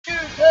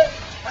see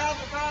how,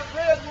 my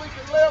friends, we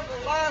can live a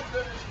life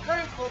that is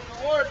truthful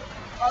toward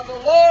the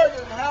Lord,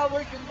 and how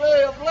we can be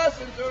a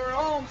blessing to our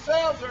own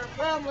selves, our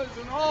families,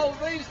 and all of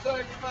these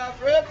things, my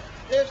friend.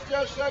 It's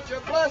just such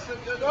a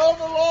blessing to know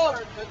the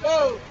Lord, to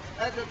know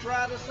and to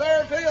try to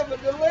serve Him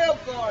and to live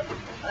for Him.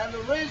 And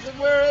the reason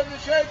we're in the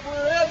shape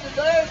we're in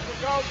today is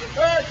because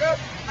America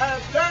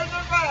has turned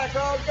their back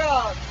on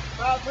God.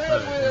 My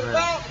friend, we have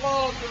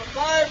outlawed the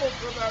Bible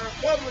from our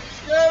public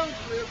schools.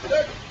 We have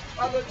taken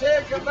the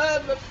Ten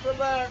Commandments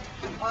from our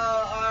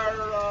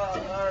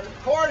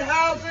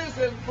courthouses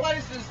and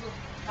places,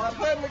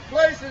 public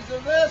places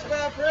of this,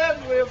 my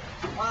friend. We have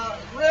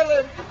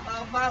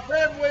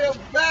we have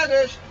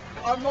banished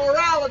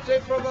morality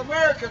from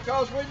America,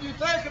 because when you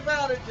think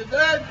about it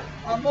today,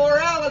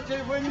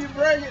 morality, when you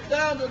bring it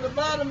down to the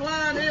bottom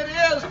line, it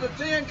is the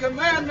Ten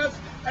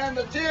Commandments, and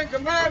the Ten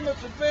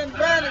Commandments have been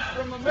banished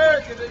from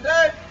America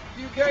today.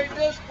 You can't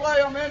display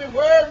them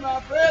anywhere, my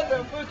friend.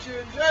 They'll put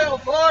you in jail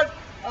for it.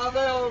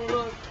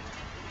 They'll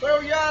throw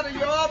you out of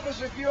your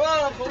office if you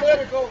are a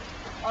political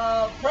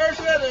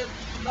person. And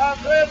my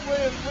friend,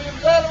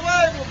 we've done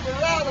away with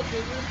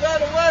morality. We've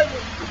done away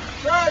with,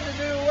 tried to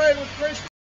do away with Christianity.